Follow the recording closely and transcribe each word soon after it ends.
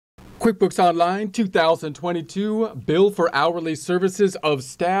QuickBooks Online 2022, bill for hourly services of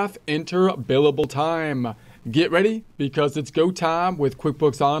staff, enter billable time. Get ready because it's go time with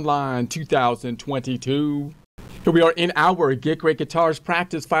QuickBooks Online 2022. Here we are in our Get Great Guitars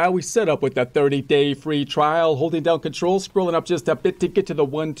practice file. We set up with a 30-day free trial, holding down control, scrolling up just a bit to get to the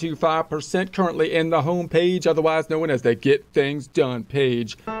 125%, currently in the home page, otherwise known as the Get Things Done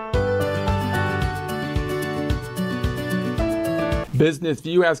page. Business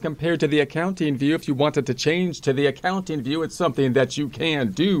view as compared to the accounting view. If you wanted to change to the accounting view, it's something that you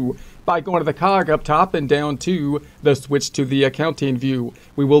can do by going to the cog up top and down to the switch to the accounting view.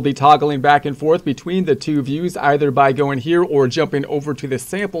 We will be toggling back and forth between the two views, either by going here or jumping over to the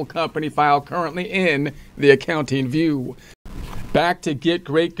sample company file currently in the accounting view. Back to Get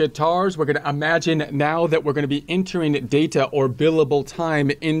Great Guitars, we're going to imagine now that we're going to be entering data or billable time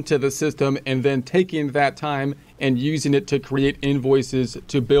into the system and then taking that time and using it to create invoices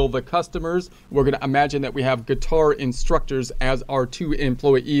to bill the customers. We're going to imagine that we have guitar instructors as our two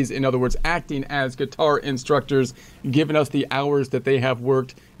employees, in other words, acting as guitar instructors, giving us the hours that they have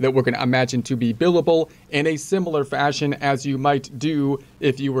worked that we're going to imagine to be billable in a similar fashion as you might do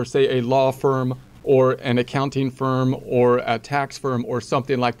if you were, say, a law firm or an accounting firm or a tax firm or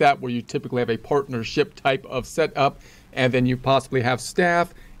something like that, where you typically have a partnership type of setup, and then you possibly have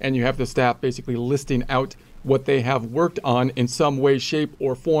staff, and you have the staff basically listing out what they have worked on in some way, shape,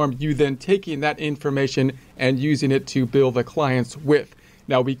 or form, you then taking that information and using it to bill the clients with.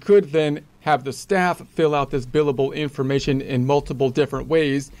 Now, we could then have the staff fill out this billable information in multiple different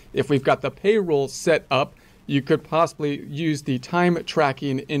ways. If we've got the payroll set up, you could possibly use the time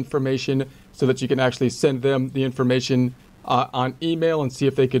tracking information so that you can actually send them the information on email and see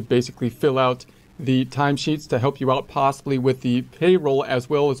if they could basically fill out the timesheets to help you out, possibly with the payroll as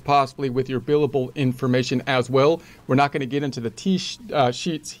well as possibly with your billable information as well. We're not going to get into the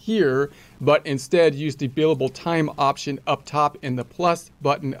sheets here, but instead use the billable time option up top and the plus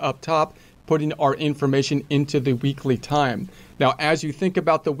button up top, putting our information into the weekly time. Now, as you think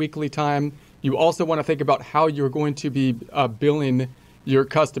about the weekly time, you also want to think about how you're going to be billing your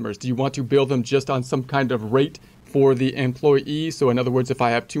customers. Do you want to bill them just on some kind of rate for the employee? So in other words, if I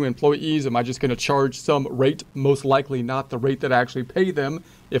have 2 employees, am I just going to charge some rate? Most likely not the rate that I actually pay them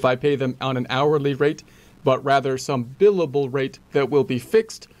if I pay them on an hourly rate, but rather some billable rate that will be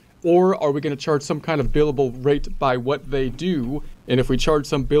fixed. Or are we going to charge some kind of billable rate by what they do? And if we charge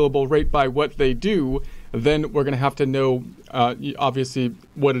some billable rate by what they do, then we're going to have to know obviously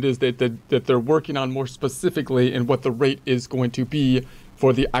what it is that they're working on more specifically and what the rate is going to be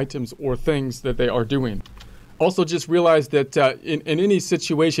for the items or things that they are doing. Also, just realize that in any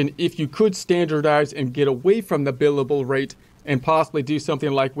situation, if you could standardize and get away from the billable rate and possibly do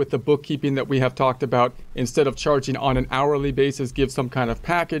something like with the bookkeeping that we have talked about, instead of charging on an hourly basis, give some kind of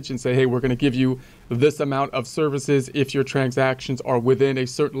package and say, hey, we're going to give you this amount of services if your transactions are within a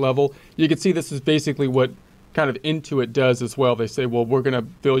certain level. You can see this is basically what kind of Intuit does as well. They say, well, we're going to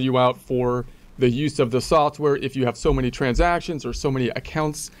bill you out for the use of the software if you have so many transactions or so many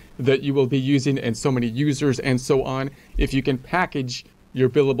accounts that you will be using and so many users and so on. If you can package your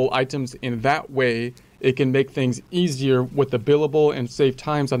billable items in that way, it can make things easier with the billable and save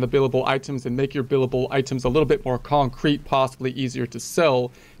times on the billable items and make your billable items a little bit more concrete, possibly easier to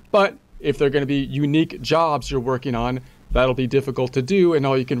sell. But if they're going to be unique jobs you're working on, that'll be difficult to do, and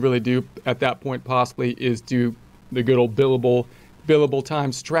all you can really do at that point possibly is do the good old billable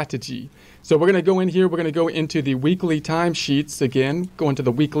time strategy. So we're going to go in here, we're going to go into the weekly timesheets again, go into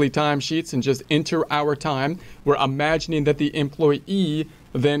the weekly timesheets and just enter our time. We're imagining that the employee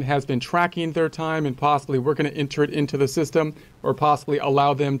then has been tracking their time, and possibly we're going to enter it into the system or possibly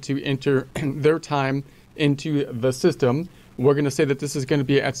allow them to enter their time into the system. We're going to say that this is going to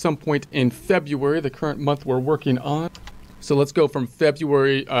be at some point in February, the current month we're working on. So let's go from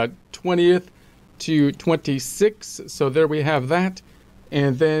February 20th to 26. So there we have that.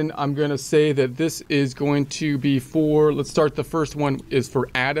 And then I'm going to say that this is going to be for, let's start, the first one is for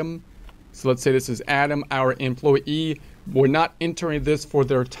Adam. So let's say this is Adam, our employee. We're not entering this for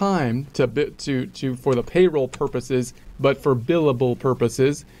their time for the payroll purposes, but for billable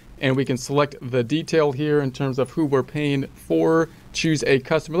purposes. And we can select the detail here in terms of who we're paying for. Choose a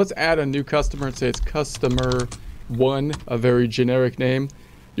customer. Let's add a new customer and say it's customer 1, a very generic name.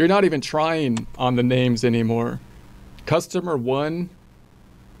 You're not even trying on the names anymore. Customer 1.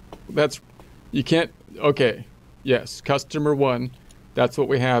 You can't, okay, yes, customer 1, that's what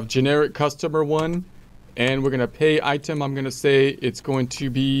we have, generic customer 1, and we're going to pay item, I'm going to say it's going to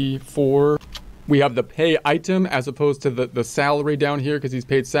be for, we have the pay item as opposed to the salary down here because he's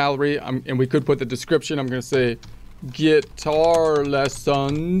paid salary, and we could put the description, I'm going to say guitar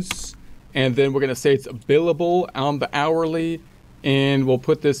lessons, and then we're going to say it's billable on the hourly, and we'll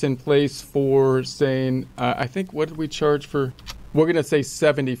put this in place for saying, I think, what did we charge for? We're going to say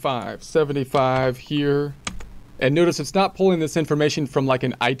 75 here. And notice it's not pulling this information from like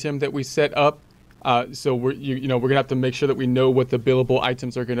an item that we set up. So we're gonna have to make sure that we know what the billable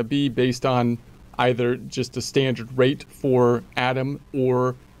items are going to be based on either just a standard rate for Adam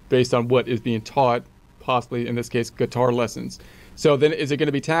or based on what is being taught, possibly in this case guitar lessons. So then is it going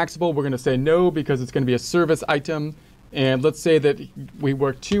to be taxable? We're going to say no, because it's going to be a service item. And let's say that we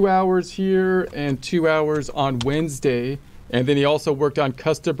worked 2 hours here and 2 hours on Wednesday, and then he also worked on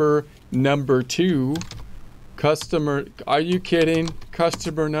customer number 2. Are you kidding?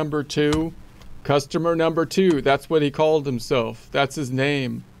 Customer number 2. Customer number 2, that's what he called himself. That's his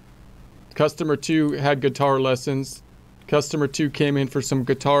name. Customer 2 had guitar lessons. Customer 2 came in for some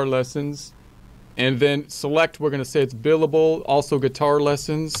guitar lessons. And then select, we're going to say it's billable, also guitar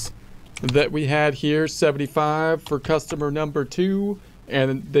lessons that we had here, 75 for customer number 2.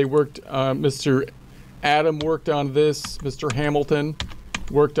 And they worked, Mr. Adam worked on this, Mr. Hamilton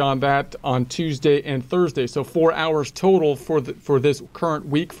worked on that on Tuesday and Thursday. So 4 hours total for this current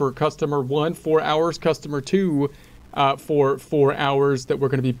week for customer 1, 4 hours, customer 2 for 4 hours that we're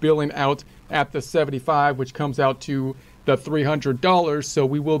going to be billing out at the 75, which comes out to the $300. So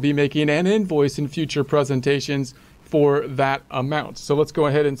we will be making an invoice in future presentations for that amount. So let's go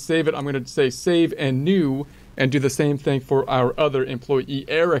ahead and save it. I'm going to say save and new, and do the same thing for our other employee,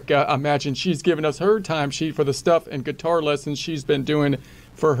 Erica. Imagine she's given us her timesheet for the stuff and guitar lessons she's been doing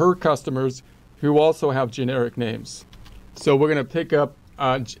for her customers who also have generic names. So we're going to pick up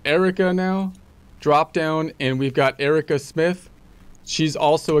Erica now, drop down, and we've got Erica Smith. She's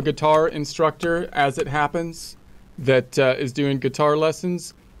also a guitar instructor, as it happens, that is doing guitar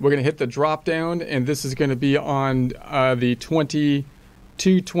lessons. We're going to hit the drop down, and this is going to be on the 220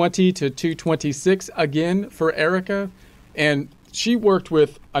 to 226 again for Erica. And she worked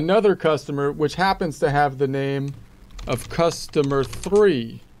with another customer, which happens to have the name of customer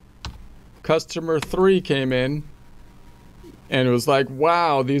 3. Customer 3 came in, and it was like,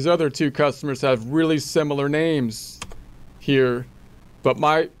 wow, these other 2 customers have really similar names here, but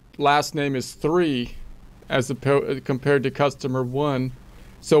my last name is 3 as compared to customer 1.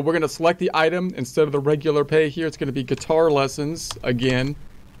 So we're going to select the item instead of the regular pay here. It's going to be guitar lessons again.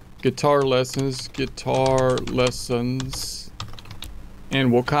 Guitar lessons.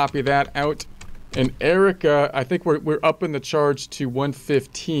 And we'll copy that out. And Erica, I think we're up in the charge to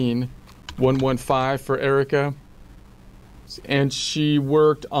 115 for Erica. And she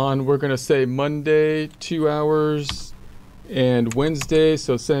worked on, we're going to say Monday, 2 hours, and Wednesday,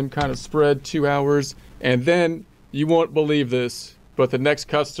 so same kind of spread, 2 hours. And then, you won't believe this, but the next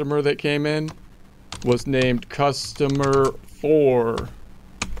customer that came in was named customer 4.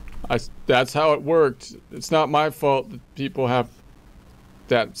 That's how it worked. It's not my fault that people have,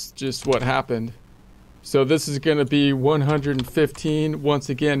 that's just what happened. So this is going to be 115, once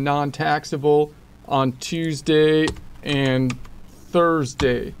again, non-taxable on Tuesday and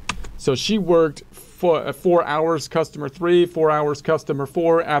Thursday. So she worked 4 hours customer 3, 4 hours customer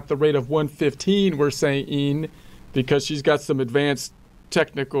 4 at the rate of 115, we're saying, because she's got some advanced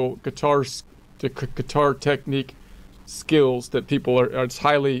technical guitar technique skills that people are it's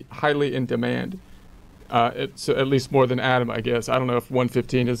highly in demand. It's at least more than Adam, I guess. I don't know if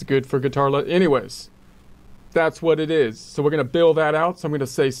 115 is good for guitar. Anyways, that's what it is. So we're going to bill that out. So I'm going to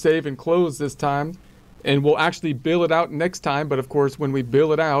say save and close this time, and we'll actually bill it out next time. But of course, when we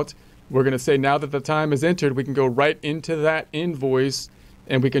bill it out, we're going to say now that the time is entered, we can go right into that invoice,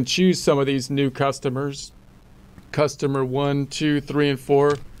 and we can choose some of these new customers. Customer 1, 2, 3, and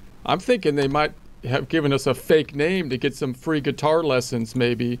 4. I'm thinking they might have given us a fake name to get some free guitar lessons,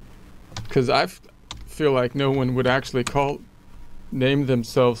 maybe, because I feel like no one would actually name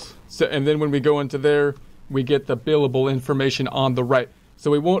themselves. So, and then when we go into there, we get the billable information on the right. So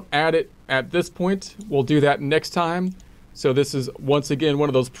we won't add it at this point. We'll do that next time. So this is once again one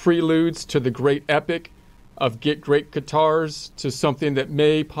of those preludes to the great epic of Get Great Guitars to something that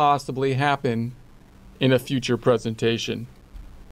may possibly happen in a future presentation.